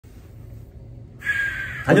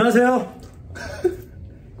안녕하세요。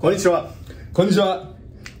こんにちは。こんにちは。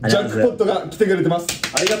ジャックポットが来てくれてます。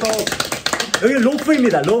ありがとう。 여기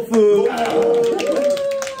로프입니다. 로프.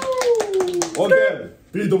 OK。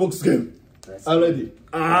ビートボックスゲーム。I'm ready。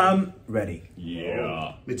 I'm ready.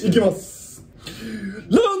 Yeah。いきます。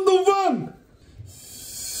ラウンド1。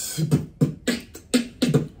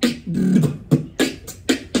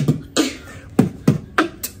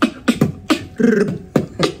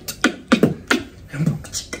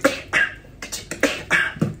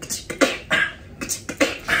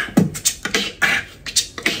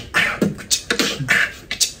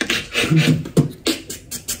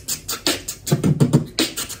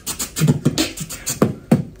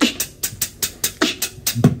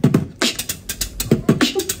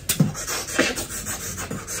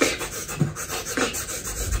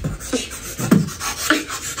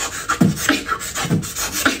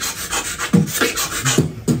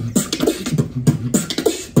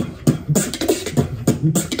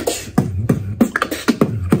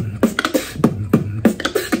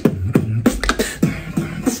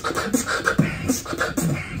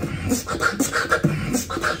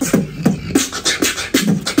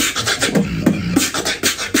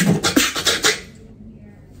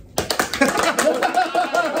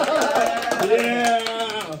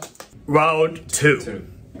Round 2.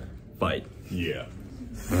 Fight. Yeah。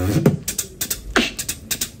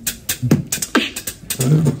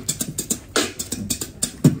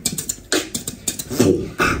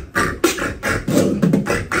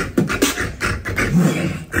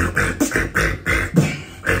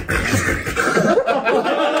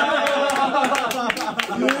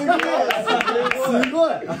すご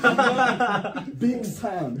い。Big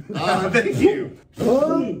sound。Thank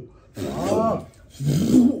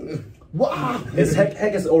you。Wow. It's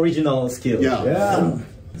Hec's original skill. Yeah。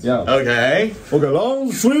 Yeah. Okay。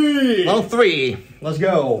 OK。Round 3。 Round 3。Let's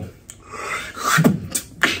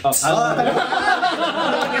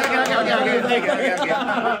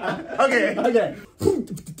go。Okay。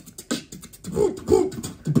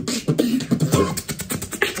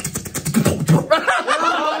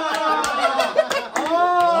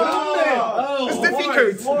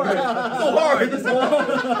 difficult. So hard.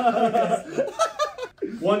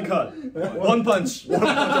 One cut. One punch.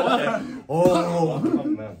 Oh.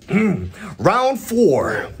 Round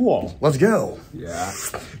 4. Whoa. Let's go. Yeah.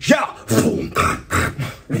 Yeah.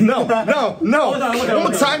 No. Hold on. One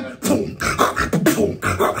more time.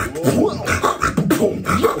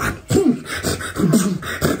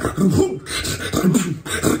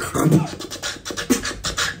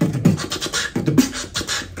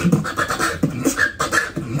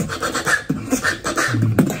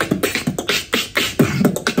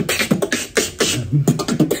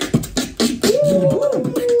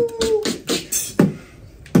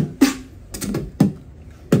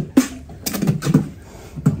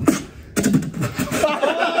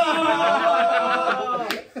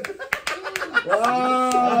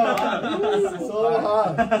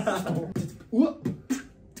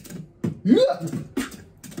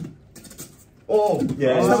 Oh,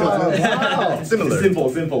 Yeah. similar.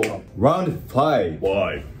 Simple. Round 5.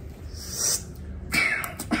 Why?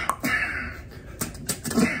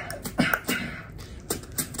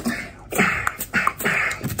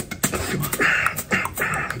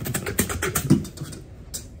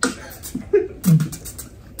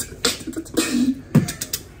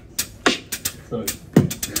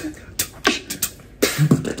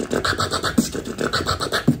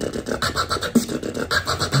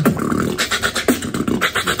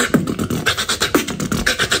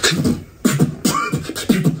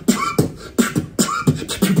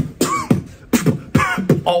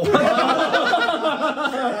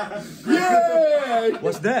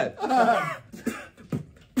 What's that?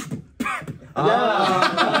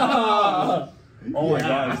 Oh my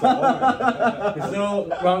god. So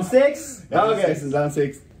round 6? Okay, this is round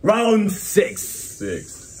 6. Round 6.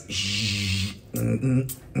 6.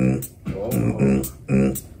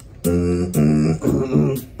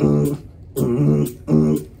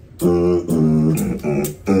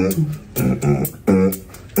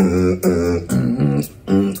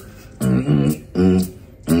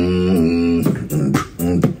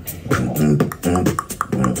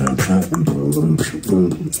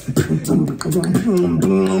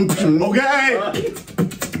 Okay.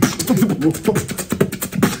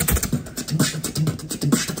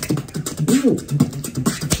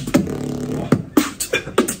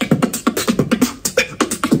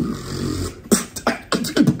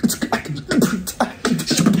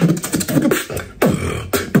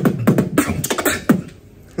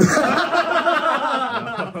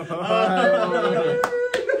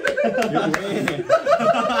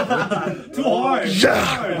 Too hard.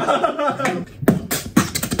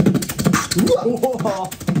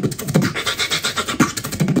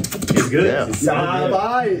 It's good. Yeah. It's so good.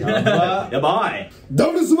 Yabai. ダ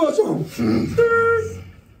ブルスバージョン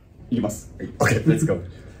いきます。 Okay, let's go.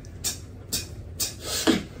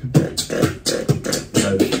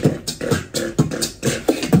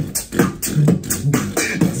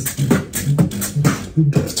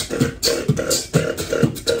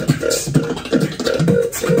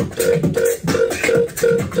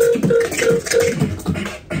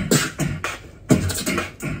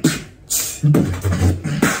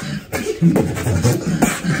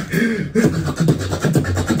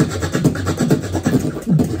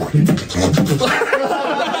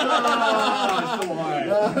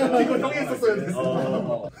 이거 형이 했었어야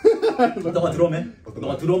됐어. 너가 드럼해?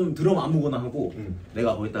 너가 드럼 아무거나 하고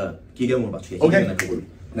내가 거기다 기계음으로 맞추게. 오케이.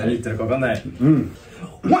 날 들을 거가 날. 1,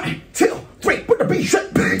 2, 3, put the beat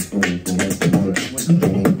shut.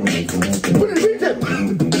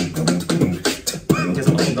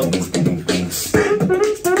 계속 맞춘다고.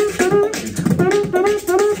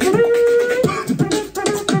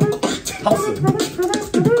 하우스.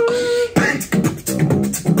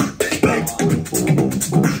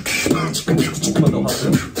 조금만 더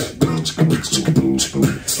하우스.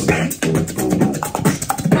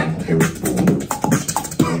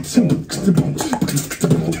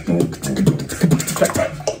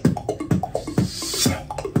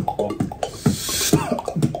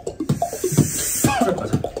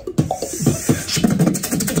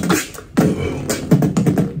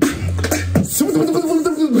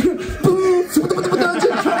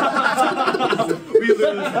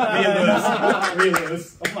 We lose.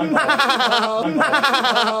 Oh my god.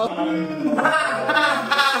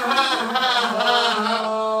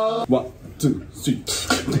 1, 2, 3.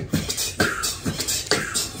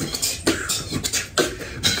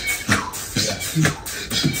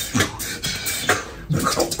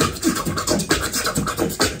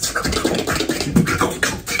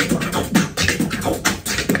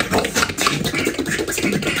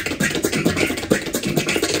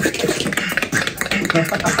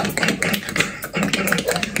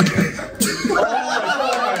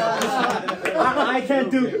 I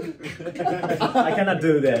can't do. I cannot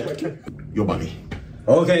do that. Your body.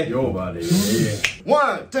 Okay. Your body.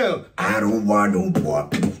 1, 2. I don't want no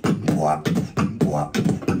what.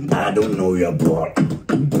 I don't know your what.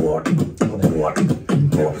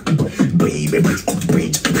 Baby,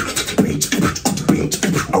 wait.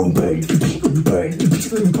 Oh, baby.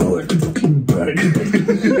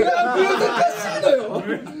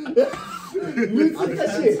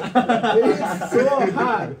 So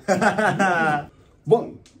hard.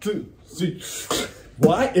 1, 2, 3.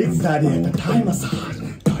 Why is daddy at the Thai massage?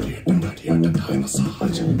 Daddy at the Thai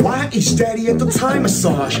massage. Why is daddy at the Thai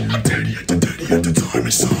massage? Daddy at the Thai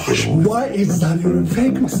massage. Why is daddy wearing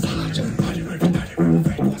fake massage? Daddy wearing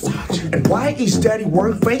fake massage. And why is daddy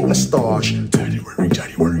wearing fake massage? Daddy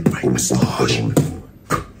wearing fake massage.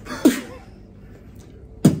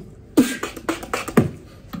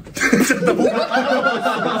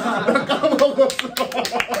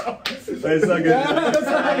 It's so good. Yeah.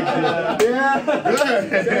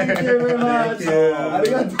 Thank you very much.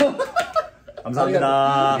 아리가또. 감사합니다.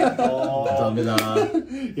 감사합니다.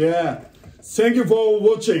 Yeah. Thank you for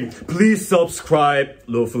watching. Please subscribe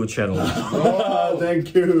Rofu channel. Oh,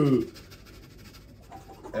 thank you.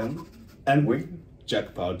 And we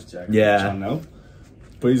Jackpot Yeah. channel.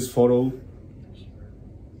 Please follow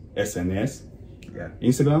SNS. Yeah.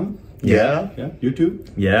 Instagram. Yeah. Yeah. YouTube.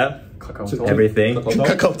 Yeah. Everything.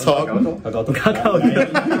 Kakao Talk. Kakao.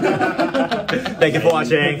 Thank you for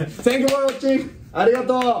watching. Thank you for watching.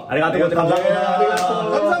 아리가또. 감사합니다.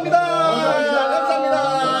 감사합니다.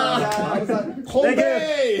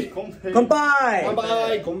 콤베이. 컴바이.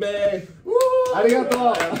 바이바이. 콤베이.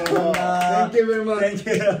 아리가또. Thank you very much.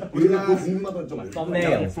 Thank you. 우리가 그 궁금한 좀 알려.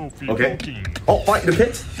 Thumbnail. 오케이. 이렇게?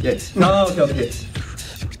 예. Okay.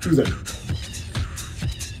 주세요.